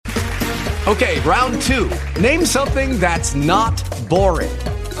Okay, round 2. Name something that's not boring.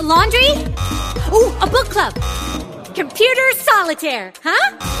 A laundry? Ooh, a book club. Computer solitaire,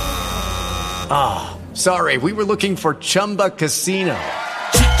 huh? Ah, sorry, we were looking for Chumba Casino.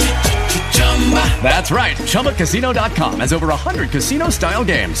 That's right, ChumbaCasino.com has over 100 casino-style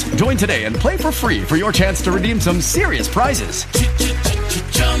games. Join today and play for free for your chance to redeem some serious prizes.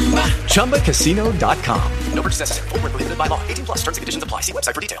 ChumbaCasino.com. No purchase necessary. Void where prohibited by law. 18 plus terms and conditions apply. See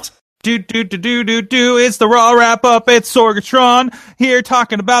website for details. It's the Raw wrap-up. It's Sorgatron here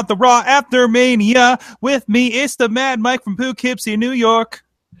talking about the Raw after Mania. With me, it's the Mad Mike from Poughkeepsie, New York.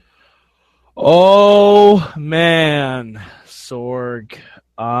 Oh, man. Sorg.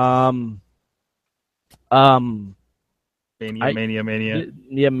 Mania.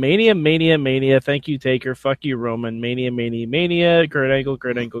 Yeah, Mania. Thank you, Taker. Fuck you, Roman. Mania. Great angle.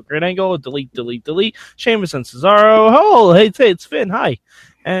 Delete. Sheamus and Cesaro. Oh, hey, it's Finn. Hi.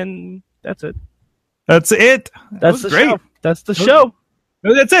 And that's it. That's the great show. That's the show.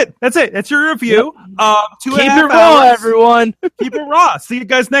 That's it. That's your review. Yep. Keep it raw, everyone. Keep it raw. See you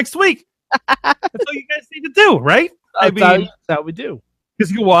guys next week. That's all you guys need to do, right? That's how we do.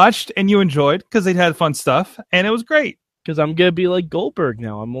 Because you watched and you enjoyed, because they had fun stuff, and it was great. Because I'm going to be like Goldberg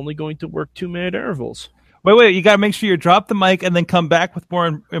now. I'm only going to work 2-minute intervals. Wait. You got to make sure you drop the mic and then come back with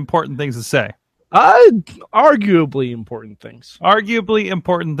more important things to say. Arguably important things.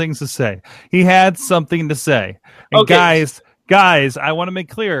 To say. He had something to say. And okay. Guys, I want to make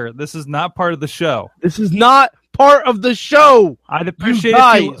clear, this is not part of the show. This is not part of the show. I'd appreciate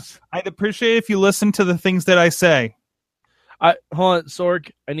if you listen to the things that I say. Hold on,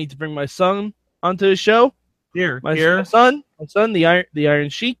 Sorg. I need to bring my son onto the show. My son, the Iron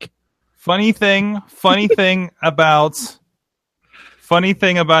Sheik. Funny thing about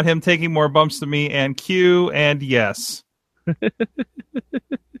him taking more bumps than me, and Q, and yes.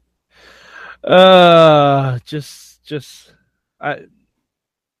 I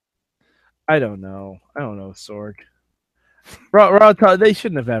don't know, Sorg. Raw Talk. They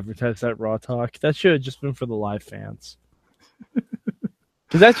shouldn't have advertised that Raw Talk. That should have just been for the live fans.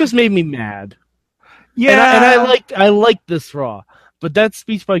 Because that just made me mad. Yeah, and I liked this Raw, but that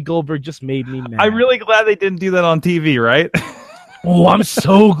speech by Goldberg just made me mad. I'm really glad they didn't do that on TV, right? Oh, I'm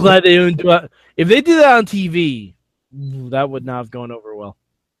so glad they didn't do it. If they did that on TV, that would not have gone over well.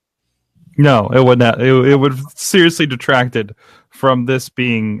 No, it would not. It would have seriously detracted from this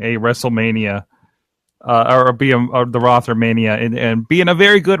being a WrestleMania, or being the Raw after Mania, and being a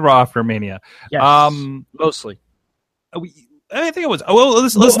very good Raw after Mania. Yes, mostly. I think it was. Well,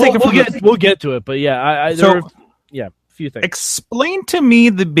 let's take it. We'll get to it, but yeah, a few things. Explain to me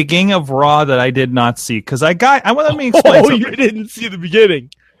the beginning of Raw that I did not see, because let me explain. You didn't see the beginning.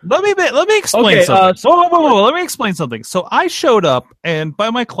 Let me explain something. Whoa. Let me explain something. So I showed up, and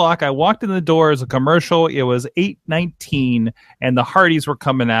by my clock, I walked in the door as a commercial. It was 8:19, and the Hardys were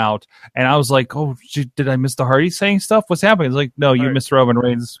coming out, and I was like, "Oh, did I miss the Hardys saying stuff? What's happening?" It's like, "No, you missed Roman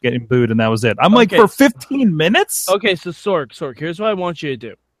Reigns getting booed, and that was it." I'm like, for 15 minutes. Okay, so Sorg, here's what I want you to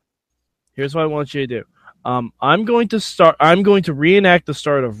do. I'm going to reenact the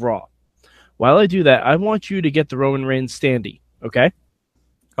start of Raw. While I do that, I want you to get the Roman Reigns standee. Okay.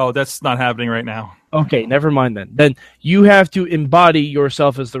 Oh, that's not happening right now. Okay, never mind then. Then you have to embody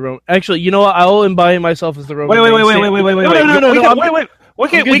yourself as the Roman. Actually, you know what? I'll embody myself as the Roman. Wait.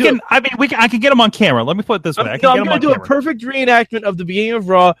 I can get him on camera. Let me put it this way. I'm going to do a perfect reenactment of the beginning of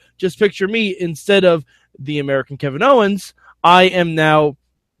Raw. Just picture me instead of the American Kevin Owens. I am now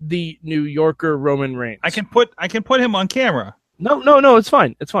the New Yorker Roman Reigns. I can put him on camera. No, it's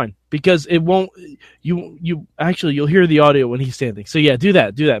fine. Because it won't. You'll hear the audio when he's standing. So yeah, do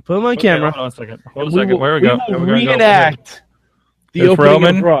that. Put him on camera. Hold on a second. Where we go? Reenact the opening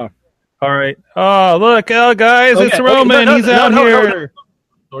Roman of Raw. All right. Oh, look, guys, it's Roman. He's out here.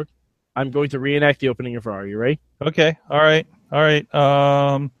 I'm going to reenact the opening of Raw. Are you ready? Okay. All right.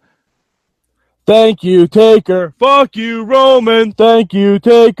 Thank you, Taker. Fuck you, Roman. Thank you,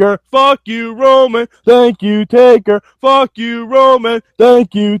 Taker. Fuck you, Roman. Thank you, Taker. Fuck you, Roman.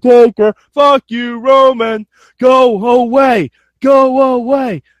 Thank you, Taker. Fuck you, Roman. Go away. Go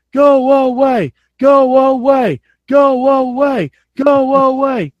away. Go away. Go away. Go away. Go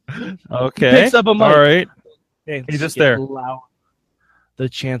away. Okay. Picks up a mic. All right. He's just there. Loud. The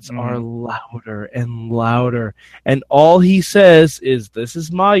chants are louder and louder. And all he says is, "This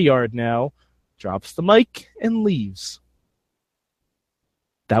is my yard now." Drops the mic and leaves.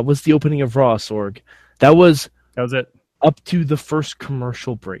 That was the opening of Raw, Sorg. That was it. Up to the first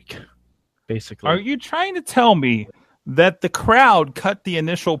commercial break, basically. Are you trying to tell me that the crowd cut the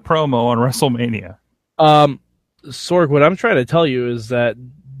initial promo on WrestleMania? Sorg, what I'm trying to tell you is that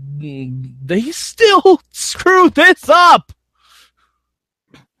they still screwed this up.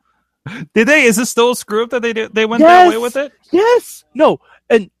 Did they? Is this still a screw up that they went that way with it? Yes. No.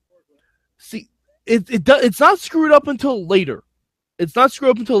 And see, it's not screwed up until later. It's not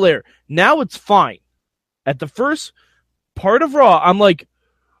screwed up until later. Now it's fine. At the first part of Raw, I'm like,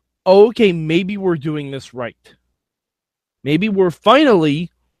 oh, okay, maybe we're doing this right. Maybe we're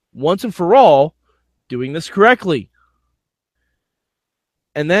finally, once and for all, doing this correctly.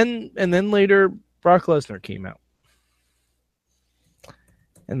 And then later, Brock Lesnar came out.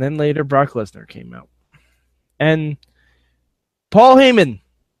 And Paul Heyman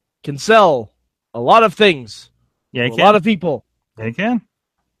can sell a lot of things to a lot of people. Yeah, he can.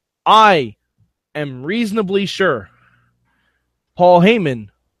 I am reasonably sure Paul Heyman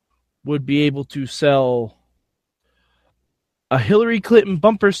would be able to sell a Hillary Clinton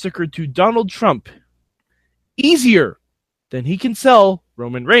bumper sticker to Donald Trump easier than he can sell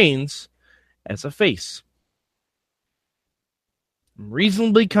Roman Reigns as a face. I'm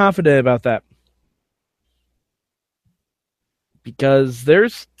reasonably confident about that. Because they're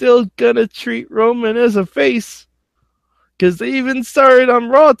still gonna treat Roman as a face. Because they even started on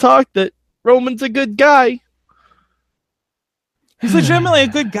Raw Talk that Roman's a good guy. He's legitimately a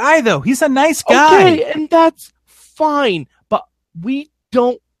good guy, though. He's a nice guy. Okay, and that's fine. But we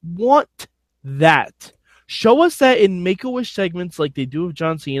don't want that. Show us that in Make-A-Wish segments like they do with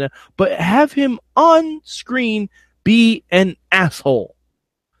John Cena, but have him on screen be an asshole.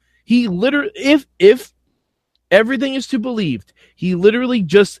 He literally, if everything is to be believed, he literally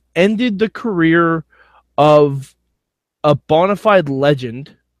just ended the career of a bona fide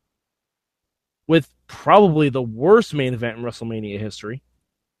legend with probably the worst main event in WrestleMania history.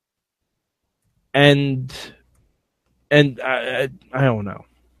 And I don't know.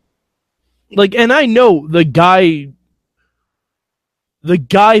 Like, and I know the guy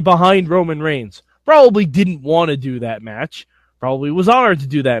behind Roman Reigns probably didn't want to do that match. Probably was honored to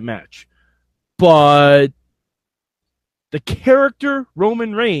do that match. But the character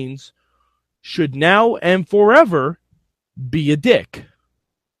Roman Reigns should now and forever be a dick.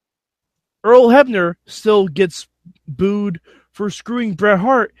 Earl Hebner still gets booed for screwing Bret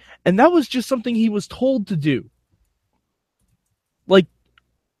Hart, and that was just something he was told to do. Like,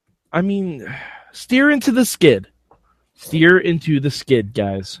 I mean, steer into the skid. Steer into the skid,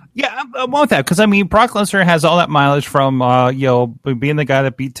 guys. Yeah, I want that, because, I mean, Brock Lesnar has all that mileage from, being the guy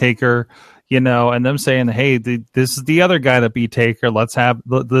that beat Taker, and them saying, hey, this is the other guy that beat Taker.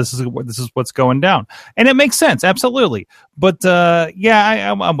 This is what's going down. And it makes sense, absolutely. But,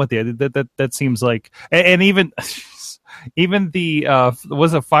 I'm with you. That seems like, and even the,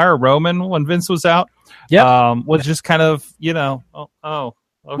 was it Fire Roman when Vince was out? Yeah. Was just kind of, okay.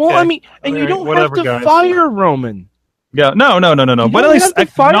 Well, I mean, and you don't have to fire Roman. Yeah, no. But at least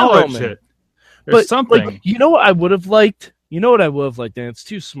acknowledge it. There's something. Like, you know what I would have liked? And it's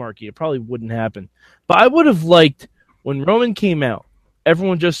too smarky. It probably wouldn't happen. But I would have liked when Roman came out,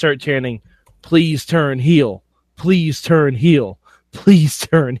 everyone just started chanting, please turn heel. Please turn heel. Please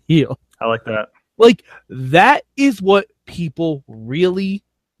turn heel. I like that. Like, that is what people really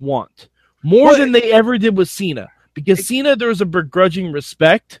want. More than they ever did with Cena. Because Cena, there was a begrudging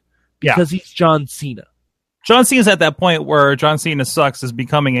respect because he's John Cena. John Cena's at that point where John Cena sucks is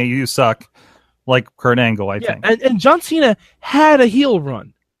becoming a you suck, like Kurt Angle, I think. And John Cena had a heel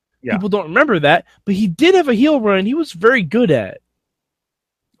run. Yeah. People don't remember that, but he did have a heel run, and he was very good at it.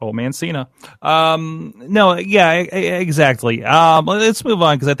 Old man Cena. Exactly. Let's move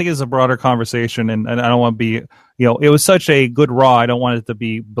on, because I think it's a broader conversation, and I don't want to be, it was such a good Raw. I don't want it to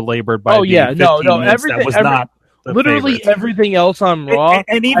be belabored by everything. That was not literally favorite. Everything else on Raw,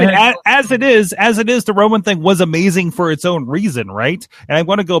 and even as it is, the Roman thing was amazing for its own reason, right? And I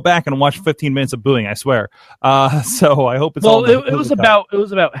want to go back and watch 15 minutes of booing. I swear. So I hope it's all. It was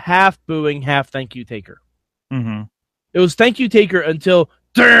about half booing, half thank you Taker. Mm-hmm. It was thank you Taker until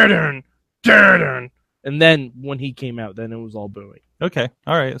and then when he came out, then it was all booing. Okay,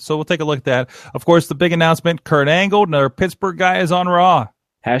 all right. So we'll take a look at that. Of course, the big announcement: Kurt Angle, another Pittsburgh guy, is on Raw.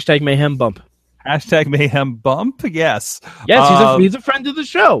 #Mayhem Bump. #Mayhem Bump. Yes. Yes, he's a friend of the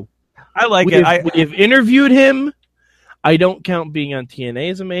show. I like it. We have interviewed him. I don't count being on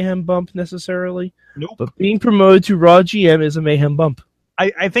TNA as a Mayhem Bump necessarily. Nope. But being promoted to Raw GM is a Mayhem Bump.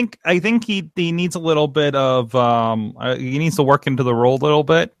 I think he needs a little bit of he needs to work into the role a little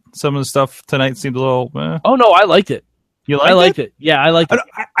bit. Some of the stuff tonight seemed a little. Oh no, I liked it. I liked it. Yeah, I liked it.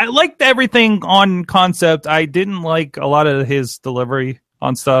 I liked everything on concept. I didn't like a lot of his delivery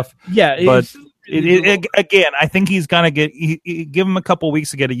on stuff. Yeah, but again, I think he's gonna give him a couple weeks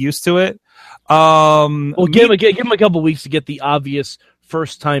to get used to it. Give him a couple weeks to get the obvious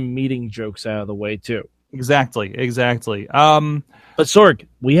first time meeting jokes out of the way too. Exactly. But Sorg,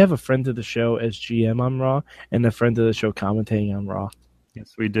 we have a friend of the show as GM on Raw and a friend of the show commentating on Raw.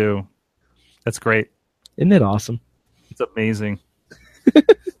 Yes, we do. That's great. Isn't it awesome? It's amazing.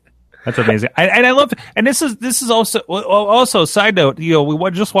 That's amazing. And I love, and this is also a side note.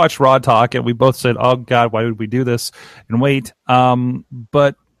 We just watched Raw Talk, and we both said, "Oh God, why would we do this?" And wait,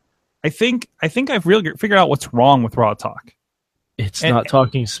 but I think I've really figured out what's wrong with Raw Talk. It's not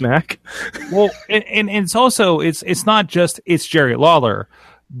talking smack. Well, and it's also it's not just it's Jerry Lawler,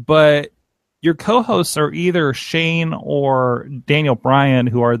 but your co-hosts are either Shane or Daniel Bryan,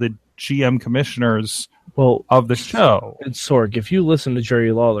 who are the GM commissioners of the show. And Sorg, if you listen to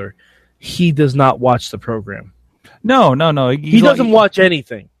Jerry Lawler, he does not watch the program. No. He doesn't watch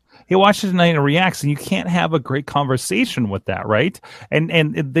anything. He watches it and reacts, and you can't have a great conversation with that, right? And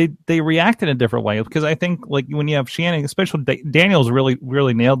they react in a different way, because I think like when you have Shannon, especially Daniel's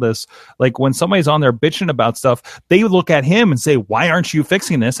really nailed this. Like when somebody's on there bitching about stuff, they look at him and say, "Why aren't you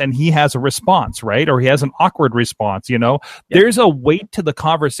fixing this?" And he has a response, right? Or he has an awkward response. There's a weight to the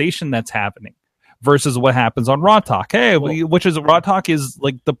conversation that's happening. Versus what happens on Raw Talk. Which is Raw Talk is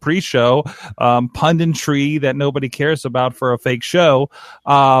like the pre-show punditry that nobody cares about for a fake show.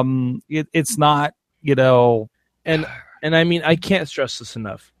 It's not, And I mean, I can't stress this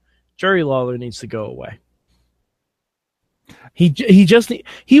enough. Jerry Lawler needs to go away.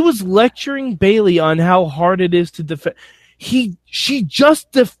 He was lecturing Bayley on how hard it is to defend. She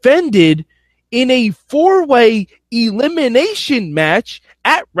just defended in a 4-way elimination match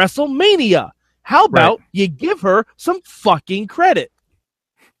at WrestleMania. How about you give her some fucking credit?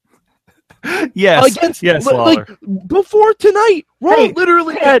 Yes, Lawler. Before tonight, Raw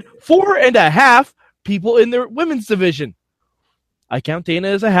literally had 4.5 people in their women's division. I count Dana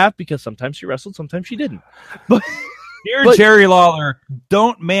as a half because sometimes she wrestled, sometimes she didn't. But Jerry Lawler,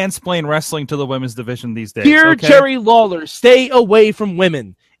 don't mansplain wrestling to the women's division these days. Jerry Lawler, stay away from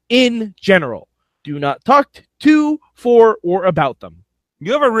women in general. Do not talk to, for, or about them.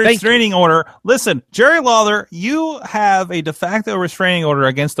 You have a restraining order. Listen, Jerry Lawler, you have a de facto restraining order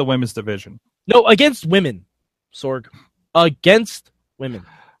against the women's division. No, against women, Sorg. Against women.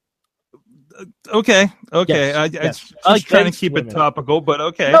 Okay. Yes. Just trying to keep it topical, but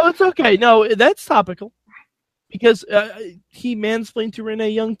okay. No, it's okay. No, that's topical. Because he mansplained to Renee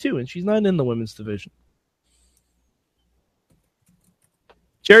Young, too, and she's not in the women's division.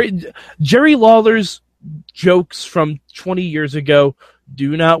 Jerry Lawler's jokes from 20 years ago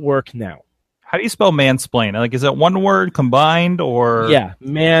do not work now. How do you spell mansplain? Like, is it one word combined or? Yeah,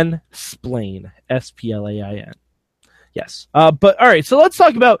 mansplain. S-P-L-A-I-N. Yes. But all right, so let's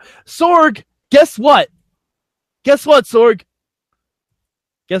talk about Sorg. Guess what, Sorg?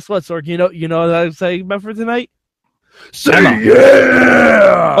 You know what I was saying about for tonight?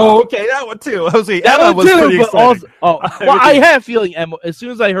 Yeah! Oh, okay, that one too. I was saying Emma was pretty exciting. I had a feeling Emma. As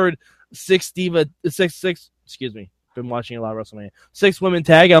soon as I heard six, excuse me. Been watching a lot of WrestleMania. 6 women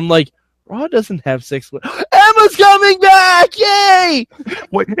tag. I'm like, Raw doesn't have 6 women. Emma's coming back! Yay!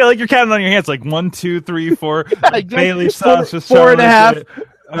 Wait, like you're counting on your hands, like 1, 2, 3, 4. Bayley stops just 4.5.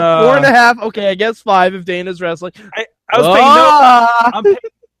 4.5. Okay, I guess 5 if Dana's wrestling. I was I'm paying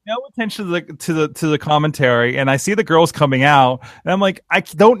no attention to the commentary, and I see the girls coming out, and I'm like, I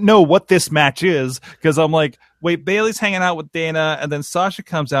don't know what this match is, because I'm like, wait, Bayley's hanging out with Dana, and then Sasha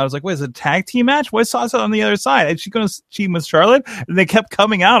comes out. I was like, wait, is it a tag team match? Why is Sasha on the other side? Is she going to team with Charlotte? And they kept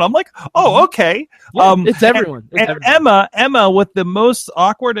coming out. I'm like, oh, okay. Yeah, it's everyone. Everyone. Emma with the most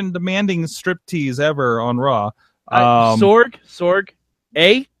awkward and demanding striptease ever on Raw. Sorg,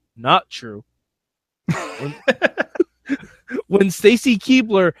 not true. When Stacy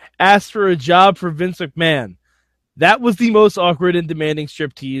Keibler asked for a job for Vince McMahon, that was the most awkward and demanding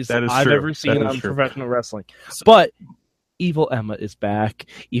striptease I've ever seen on professional wrestling. But Evil Emma is back.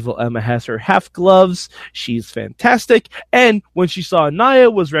 Evil Emma has her half gloves. She's fantastic. And when she saw Nia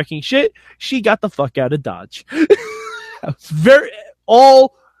was wrecking shit, she got the fuck out of Dodge.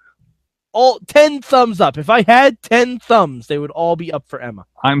 All 10 thumbs up. If I had 10 thumbs, they would all be up for Emma.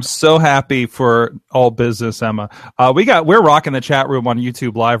 I'm so happy for all business Emma. We're rocking the chat room on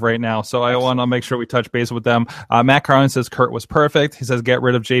YouTube Live right now, so I want to make sure we touch base with them. Matt Carlin says Kurt was perfect. He says get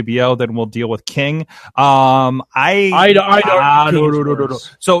rid of JBL, then we'll deal with King. No.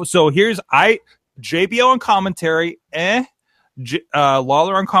 So here's JBL on commentary,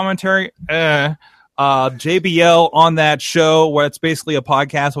 Lawler on commentary, JBL on that show where it's basically a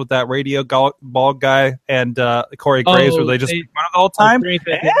podcast with that radio bald guy and Corey Graves where they just run it the whole time. Brain to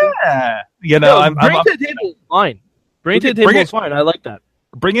the table is fine. Brain to the table is fine. I like that.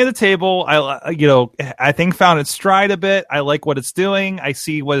 bringing to the table. I think found its stride a bit. I like what it's doing. I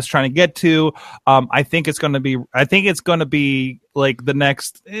see what it's trying to get to. I think it's going to be like the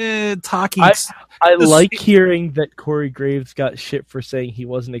next talking. I like hearing that Corey Graves got shit for saying he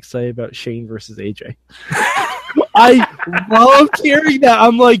wasn't excited about Shane versus AJ. I loved hearing that.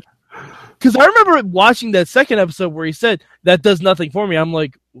 I'm like, because I remember watching that second episode where he said that does nothing for me. I'm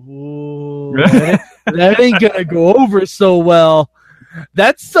like, ooh, that ain't gonna go over so well.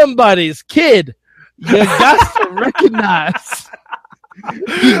 That's somebody's kid. You got to recognize.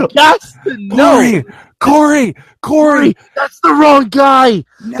 You got to know. Corey. That's the wrong guy.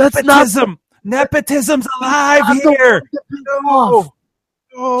 That's not Nepotism's alive here. No.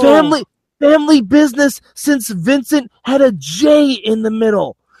 Family business since Vincent had a J in the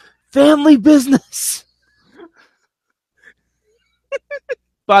middle. Family business.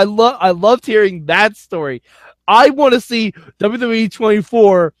 But I loved hearing that story. I want to see WWE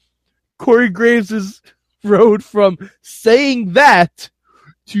 24 Corey Graves' road from saying that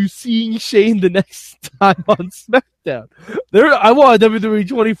to seeing Shane the next time on SmackDown. I want WWE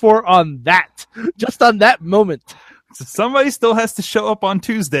 24 on that. Just on that moment. So somebody still has to show up on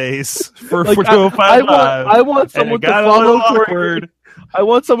Tuesdays for 205 Live. I want someone to follow Corey. I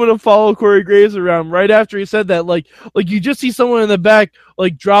want someone to follow Corey Graves around right after he said that. Like you just see someone in the back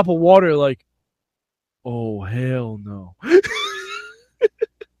like drop a water like, oh hell no.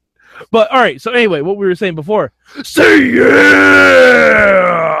 But all right, so anyway, what we were saying before. Say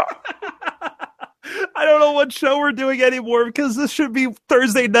yeah! I don't know what show we're doing anymore because this should be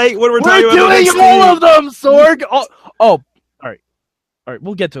Thursday night when we're talking about doing all of them, Sorg. Oh, all right,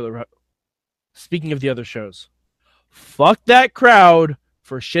 we'll get to the. Speaking of the other shows, fuck that crowd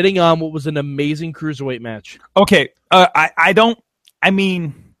for shitting on what was an amazing cruiserweight match. Okay, yeah,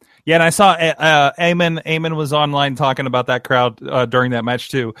 and I saw Eamon was online talking about that crowd during that match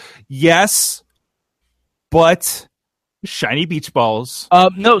too. Yes, but shiny beach balls.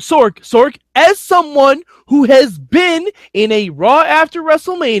 No, Sorg, as someone who has been in a Raw after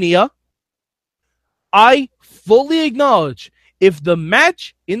WrestleMania, I fully acknowledge if the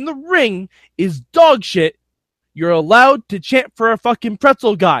match in the ring is dog shit, you're allowed to chant for a fucking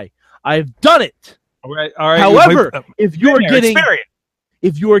pretzel guy. I've done it. All right. However, if you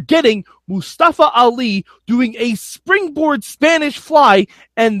are getting Mustafa Ali doing a springboard Spanish fly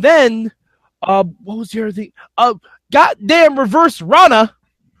and then what was the other thing? Goddamn reverse Rana,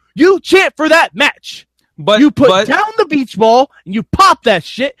 you chant for that match. But you put down the beach ball and you pop that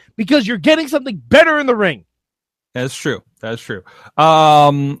shit because you're getting something better in the ring. That's true.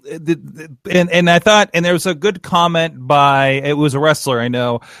 And I thought, and there was a good comment it was a wrestler I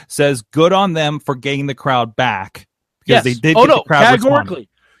know, says good on them for getting the crowd back. Because they did get the crowd categorically.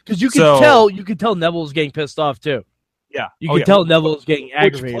 Because you can tell Neville was getting pissed off too. Yeah, you can tell Neville was getting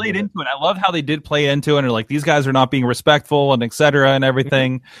aggravated. Played into it. I love how they did play into it, and like these guys are not being respectful and etc. and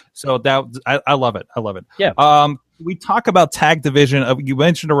everything. So that I love it. Yeah. We talk about tag division. You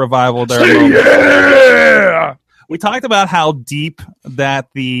mentioned a revival there. Yeah. We talked about how deep that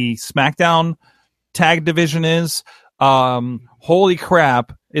the SmackDown tag division is. Holy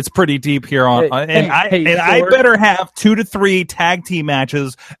crap. It's pretty deep here I better have 2 to 3 tag team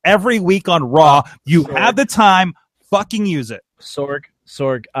matches every week on Raw. You have the time, fucking use it. Sorg,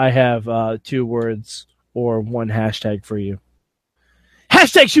 I have 2 words or 1 hashtag for you.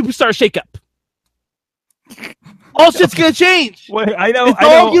 Hashtag Superstar Shakeup. All shit's gonna change. Wait, I know.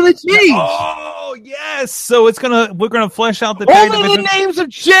 All gonna change. Oh yes. So we're gonna flesh out the tag division. The names have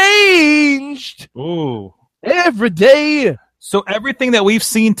changed. Ooh. Every day. So everything that we've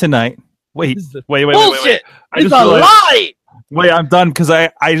seen tonight. Wait. Bullshit. It's a lie. Wait, I'm done because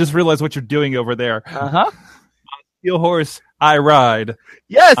I just realized what you're doing over there. Steel horse, I ride.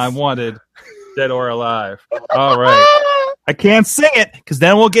 Yes. I'm wanted, dead or alive. All right. I can't sing it because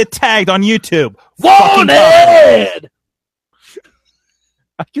then we'll get tagged on YouTube. Wanted.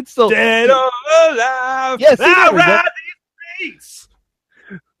 I can still dead or alive. Yes, I ride these streets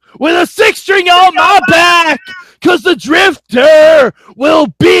with a 6-string on my back, cause the drifter will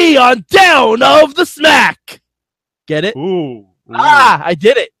be on down of the smack. Get it? Ooh. I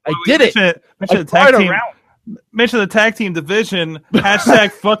did it. I did it. Mention the tag team division.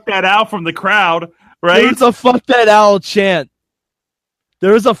 Hashtag fuck that out from the crowd. Right? There's a fuck that owl chant.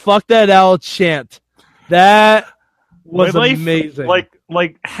 That was amazing. Like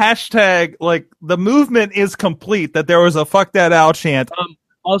hashtag, like the movement is complete that there was a fuck that owl chant.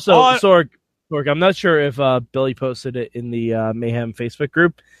 Also, Sorg, I'm not sure if Billy posted it in the Mayhem Facebook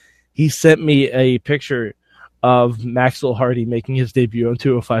group. He sent me a picture of Maxwell Hardy making his debut on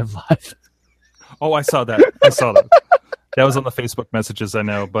 205 Live. Oh, I saw that. That was on the Facebook messages, I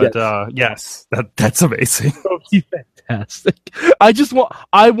know, but yes, that's amazing. That would be fantastic. I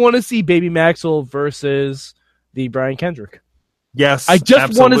want to see Baby Maxwell versus the Brian Kendrick. Yes, I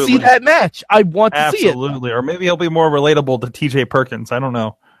just want to see that match. I want to see it. Absolutely, or maybe he'll be more relatable to TJ Perkins. I don't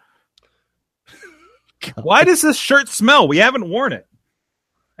know. Why does this shirt smell? We haven't worn it.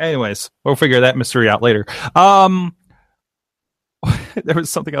 Anyways, we'll figure that mystery out later. There was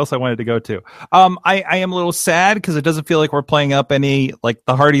something else I wanted to go to. I am a little sad because it doesn't feel like we're playing up any, like,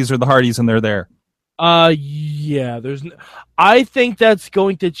 the Hardys and they're there. Yeah, I think that's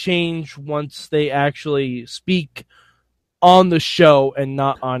going to change once they actually speak on the show and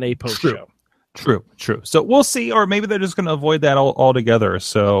not on a post show. True. So we'll see, or maybe they're just going to avoid that altogether.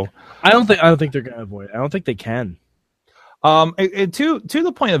 So I don't think they're going to avoid it. I don't think they can. And to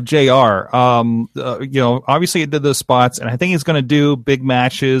the point of JR, obviously he did the spots, and I think he's going to do big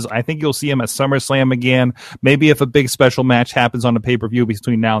matches. I think you'll see him at SummerSlam again. Maybe if a big special match happens on a pay-per-view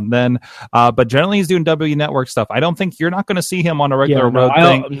between now and then. But generally he's doing WWE Network stuff. I don't think you're not going to see him on a regular road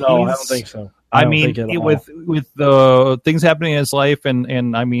thing. No, I don't think so. I mean, with the things happening in his life,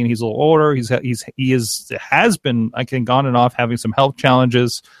 and I mean, he's a little older. He has been, I think, on and off having some health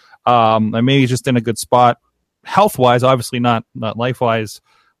challenges. And maybe he's just in a good spot. Health wise, obviously not life wise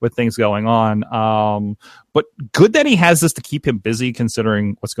with things going on. But good that he has this to keep him busy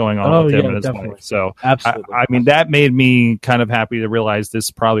considering what's going on with him and his life. So absolutely. I mean, that made me kind of happy to realize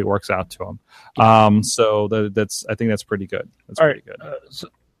this probably works out to him. So I think that's pretty good. That's pretty good.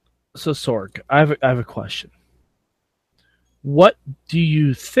 So Sorg, I have a question. What do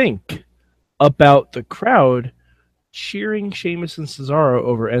you think about the crowd cheering Sheamus and Cesaro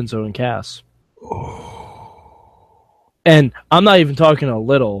over Enzo and Cass? And I'm not even talking a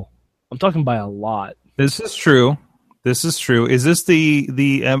little. I'm talking by a lot. This is true. Is this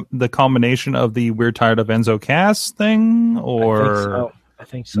the culmination of the we're tired of Enzo Cass thing? Or I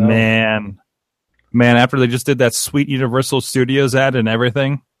think so. Man, after they just did that sweet Universal Studios ad and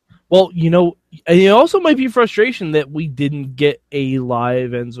everything. Well, it also might be frustration that we didn't get a live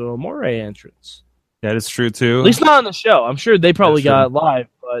Enzo Amore entrance. That is true too. At least not on the show. I'm sure they probably got it live,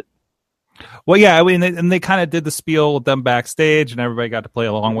 but well, yeah, I mean, they kind of did the spiel with them backstage, and everybody got to play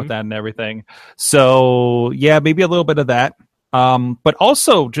along with that and everything. So, yeah, maybe a little bit of that. But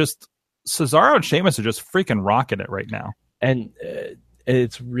also, just Cesaro and Sheamus are just freaking rocking it right now. And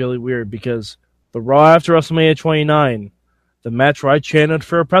it's really weird because the Raw after WrestleMania 29, the match where I chanted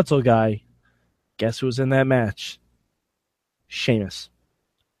for a pretzel guy, guess who was in that match? Sheamus.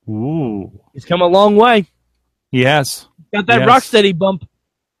 Ooh. He's come a long way. Yes. Got that Rocksteady bump.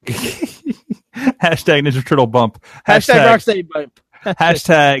 Hashtag Ninja Turtle bump. Hashtag Rocksteady bump.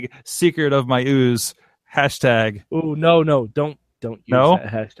 Hashtag secret of my ooze. Hashtag. Ooh, no, don't use that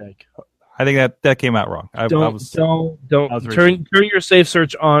hashtag. I think that came out wrong. Don't turn your safe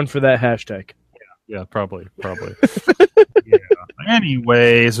search on for that hashtag. Yeah, probably. Yeah.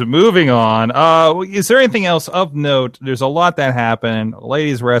 Anyways, moving on. Is there anything else of note? There's a lot that happened.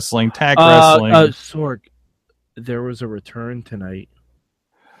 Ladies wrestling, tag wrestling. Sorg, there was a return tonight.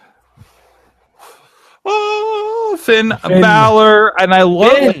 Oh, Finn Balor, and I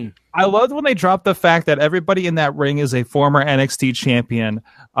loved when they dropped the fact that everybody in that ring is a former NXT champion.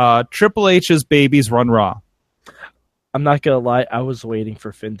 Triple H's babies run Raw. I'm not gonna lie, I was waiting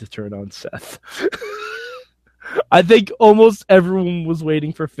for Finn to turn on Seth. I think almost everyone was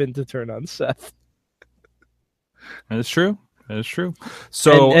waiting for Finn to turn on Seth. That is true.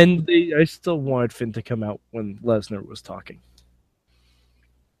 So, I still wanted Finn to come out when Lesnar was talking.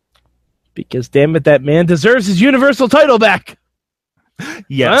 Because, damn it, that man deserves his Universal title back.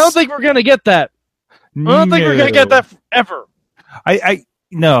 Yes. I don't think we're going to get that. I don't think we're going to get that ever.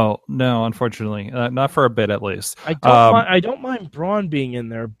 No, unfortunately. Not for a bit, at least. I don't mind Braun being in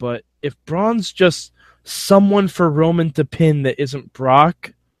there, but if Braun's just someone for Roman to pin that isn't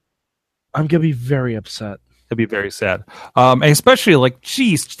Brock, I'm going to be very upset. It'd be very sad. And especially,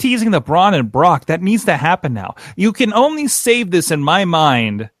 teasing the Braun and Brock, that needs to happen now. You can only save this in my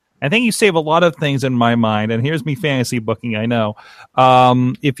mind. I think you save a lot of things in my mind, and here's me fantasy booking, I know.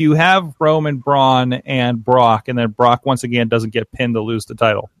 If you have Roman, Braun, and Brock, and then Brock once again doesn't get pinned to lose the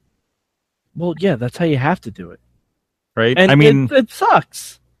title. Well, yeah, that's how you have to do it. Right? And it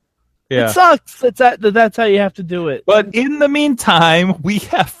sucks. Yeah. It sucks. That's how you have to do it. But in the meantime, we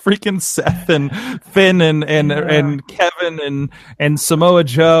have freaking Seth and Finn and Kevin and Samoa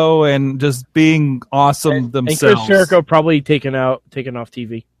Joe and just being awesome themselves. And Chris Jericho probably taken off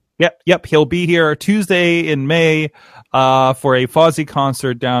TV. Yep. He'll be here Tuesday in May for a Fozzy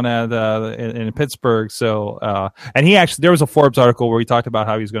concert down at in Pittsburgh. So, and there was a Forbes article where he talked about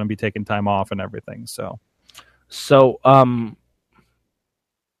how he's going to be taking time off and everything. So So,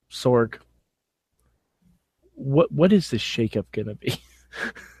 Sorg, what is this shakeup gonna be?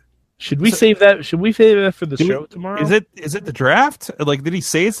 Should we save that? Should we save that for the show tomorrow? Is it the draft? Like, did he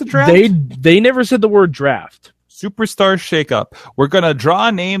say it's the draft? They never said the word draft. Superstar Shakeup. We're gonna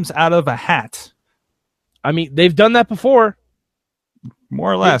draw names out of a hat. I mean, they've done that before.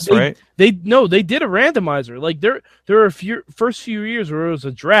 More or less, right? They did a randomizer. Like there were first few years where it was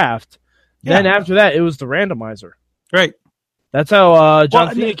a draft. Yeah. Then after that, it was the randomizer. Right. That's how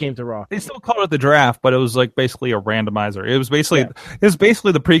John Cena came to Raw. They still called it the draft, but it was like basically a randomizer. It was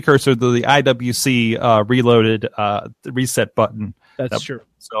basically the precursor to the IWC Reloaded reset button. That's true.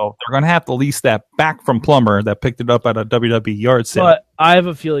 So they're going to have to lease that back from Plumber that picked it up at a WWE yard sale. But I have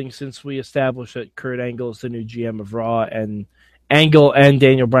a feeling since we established that Kurt Angle is the new GM of Raw and Angle and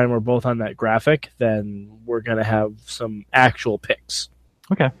Daniel Bryan were both on that graphic, then we're going to have some actual picks.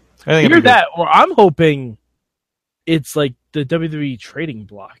 Okay. I think either that, or I'm hoping it's like the WWE trading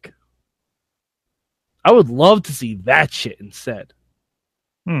block. I would love to see that shit instead.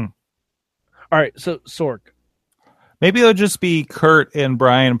 All right, so Sorg. Maybe it'll just be Kurt and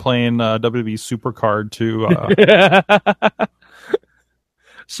Brian playing WWE Supercard to...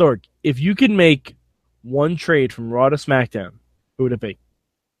 Sorg, if you can make one trade from Raw to SmackDown, who would it be?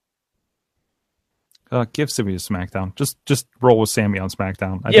 Give Sammy to SmackDown. Just roll with Sammy on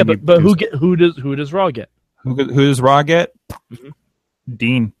SmackDown. But who does Raw get? Who does Raw get? Mm-hmm.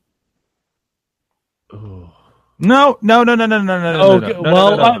 Dean. Oh. No. Okay,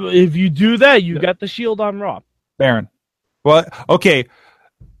 well, if you do that, you got the Shield on Raw. Baron. Well, okay.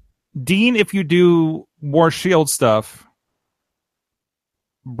 Dean, if you do more Shield stuff,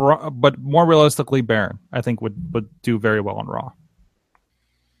 but more realistically, Baron, I think would do very well on Raw.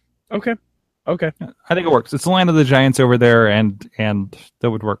 Okay. I think it works. It's the land of the giants over there, and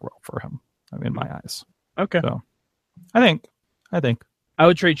that would work well for him. I mean, in my eyes. Okay. So, I think I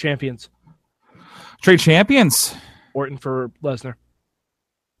would trade champions. Trade champions. Orton for Lesnar.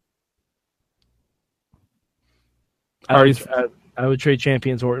 I would trade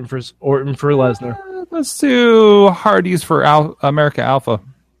champions. Orton for Lesnar. Let's do Hardys for America Alpha.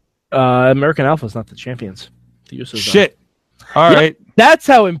 American Alpha is not the champions. The Usos Shit. All right. That's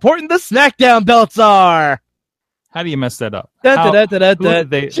how important the SmackDown belts are. How do you mess that up?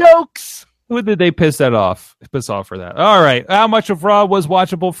 Jokes. Who did they piss off for that? All right. How much of Raw was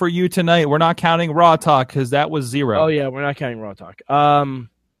watchable for you tonight? We're not counting Raw Talk because that was 0. Oh yeah, we're not counting Raw Talk.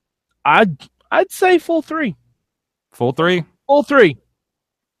 I'd say full 3. Full 3? Full 3.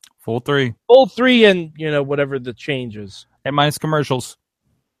 Full 3. Full 3 and whatever the change is. And minus commercials.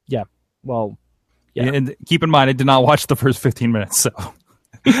 Yeah. Well, yeah. And keep in mind, I did not watch the first 15 minutes, so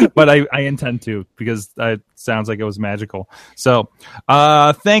but I intend to because it sounds like it was magical. So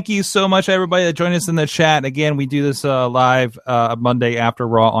thank you so much, everybody that joined us in the chat. Again, we do this live Monday after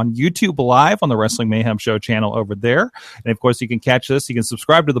Raw on YouTube Live on the Wrestling Mayhem Show channel over there. And, of course, you can catch this. You can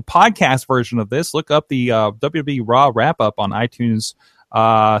subscribe to the podcast version of this. Look up the WWE Raw wrap-up on iTunes,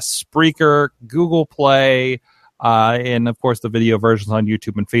 Spreaker, Google Play, and, of course, the video versions on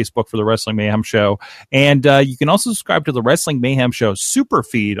YouTube and Facebook for the Wrestling Mayhem Show. And you can also subscribe to the Wrestling Mayhem Show super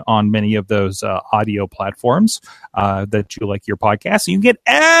feed on many of those audio platforms that you like your podcast. And you get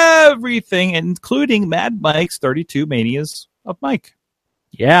everything, including Mad Mike's 32 Manias of Mike.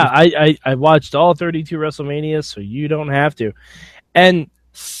 Yeah, I watched all 32 WrestleManias, so you don't have to. And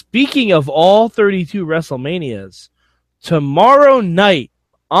speaking of all 32 WrestleManias, tomorrow night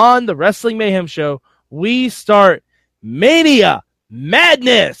on the Wrestling Mayhem Show, we start Mania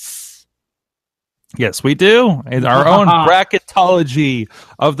Madness. Yes, we do. It's our own bracketology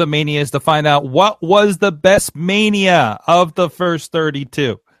of the Manias to find out what was the best Mania of the first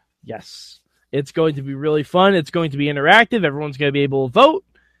 32. Yes. It's going to be really fun. It's going to be interactive. Everyone's going to be able to vote.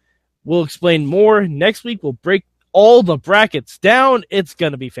 We'll explain more next week. We'll break all the brackets down. It's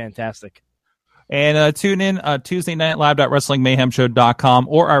going to be fantastic. And tune in Tuesday night live.wrestlingmayhemshow.com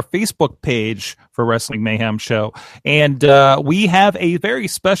or our Facebook page for Wrestling Mayhem Show. And we have a very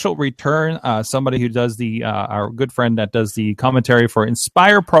special return. Somebody who does our good friend that does the commentary for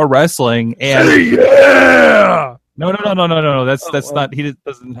Inspire Pro Wrestling. And yeah! No. That's not. He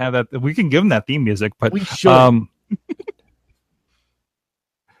doesn't have that. We can give him that theme music, but we should.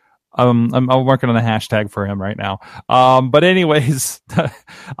 I'm working on a hashtag for him right now. But anyways,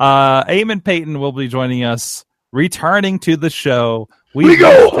 Eamon Payton will be joining us, returning to the show. We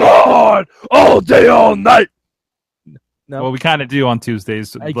go hard all day, all night. No. Well, we kind of do on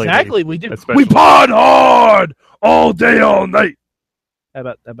Tuesdays. Exactly, lately, we do. Especially. We pod hard all day, all night.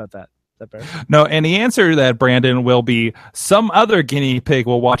 How about that? that fair? No, and the answer to that, Brandon, will be some other guinea pig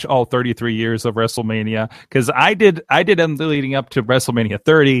will watch all 33 years of WrestleMania, because I did them leading up to WrestleMania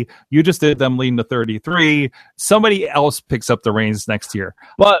 30. You just did them leading to 33. Somebody else picks up the reins next year.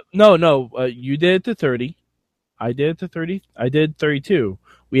 But no, you did it to 30. I did it to 30. I did 32.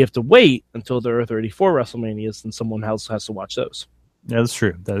 We have to wait until there are 34 WrestleManias, and someone else has to watch those. That is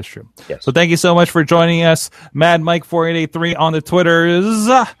true. Yes. So thank you so much for joining us, Mad Mike 4883 on the Twitters.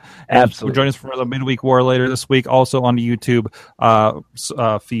 Absolutely. Join us for the Midweek War later this week, also on the YouTube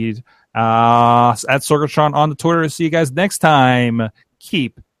feed. At Sorgatron on the Twitter. See you guys next time.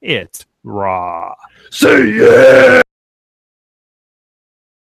 Keep it raw. See ya!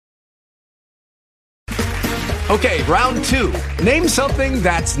 Okay, round 2. Name something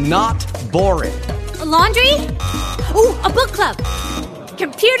that's not boring. A laundry? Ooh, a book club.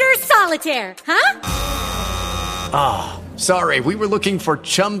 Computer solitaire, huh? Sorry, we were looking for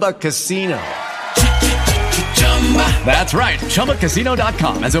Chumba Casino. That's right.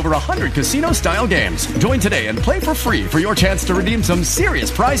 ChumbaCasino.com has over 100 casino-style games. Join today and play for free for your chance to redeem some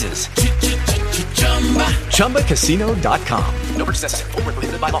serious prizes. ChumbaCasino.com. No purchase necessary. Void where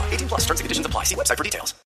prohibited by law. 18+ terms and conditions apply. See website for details.